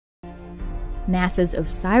NASA's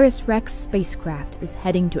OSIRIS REx spacecraft is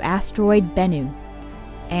heading to asteroid Bennu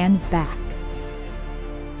and back.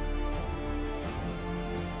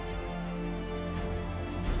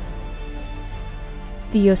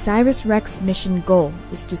 The OSIRIS REx mission goal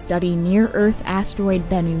is to study near-Earth asteroid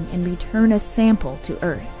Bennu and return a sample to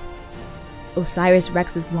Earth. OSIRIS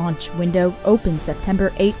REx's launch window opened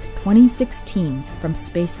September 8, 2016 from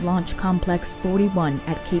Space Launch Complex 41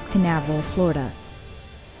 at Cape Canaveral, Florida.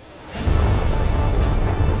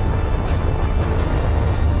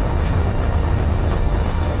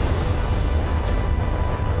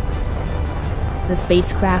 The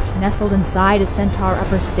spacecraft, nestled inside a Centaur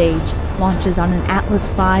upper stage, launches on an Atlas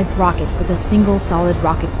V rocket with a single solid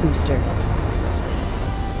rocket booster.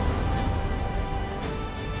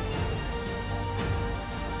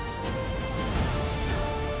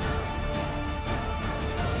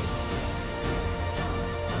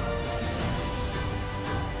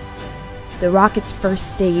 The rocket's first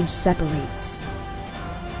stage separates,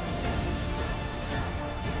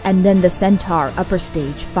 and then the Centaur upper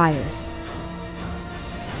stage fires.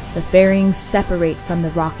 The fairings separate from the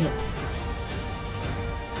rocket,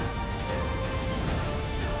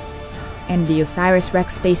 and the OSIRIS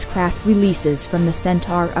REx spacecraft releases from the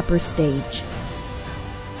Centaur upper stage.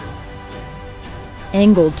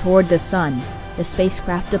 Angled toward the Sun, the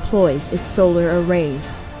spacecraft deploys its solar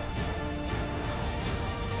arrays.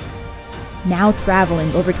 Now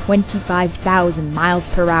traveling over 25,000 miles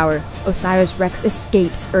per hour, OSIRIS REx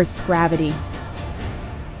escapes Earth's gravity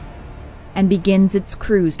and begins its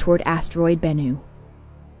cruise toward asteroid Bennu.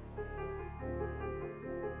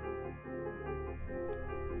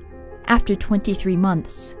 After 23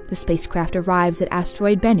 months, the spacecraft arrives at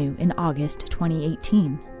asteroid Bennu in August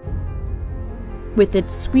 2018. With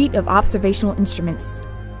its suite of observational instruments,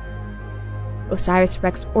 OSIRIS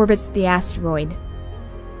REx orbits the asteroid,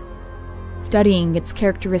 studying its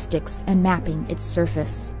characteristics and mapping its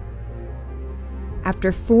surface.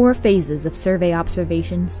 After 4 phases of survey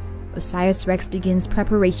observations, OSIRIS REx begins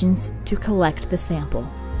preparations to collect the sample.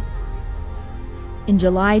 In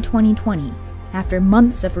July 2020, after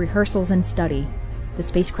months of rehearsals and study, the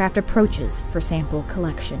spacecraft approaches for sample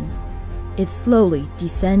collection. It slowly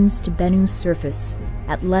descends to Bennu's surface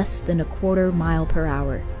at less than a quarter mile per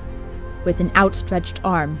hour. With an outstretched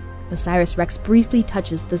arm, OSIRIS REx briefly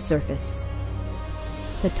touches the surface.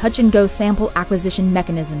 The touch-and-go sample acquisition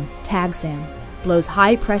mechanism, TAGSAM, blows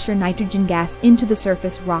high-pressure nitrogen gas into the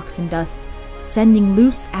surface rocks and dust, sending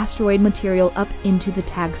loose asteroid material up into the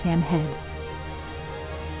TAGSAM head.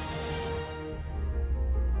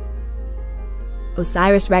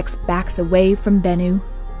 OSIRIS REx backs away from Bennu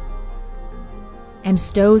and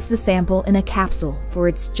stows the sample in a capsule for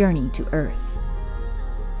its journey to Earth.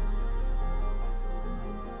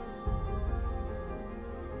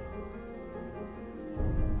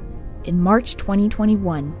 In March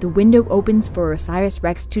 2021, the window opens for OSIRIS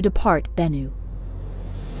REx to depart Bennu.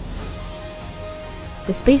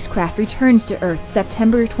 The spacecraft returns to Earth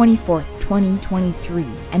September 24, 2023,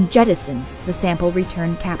 and jettisons the sample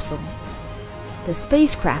return capsule. The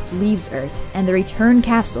spacecraft leaves Earth, and the return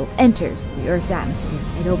capsule enters the Earth's atmosphere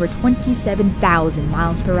at over 27,000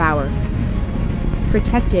 miles per hour,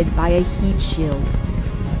 protected by a heat shield.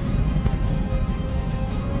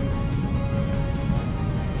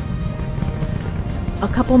 A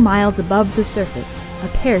couple miles above the surface, a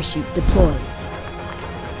parachute deploys.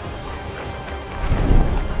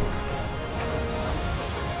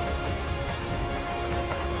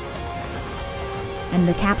 And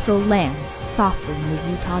the capsule lands softly in the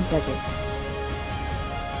Utah desert.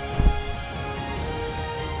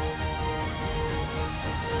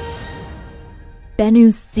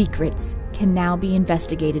 Bennu's secrets can now be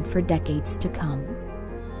investigated for decades to come.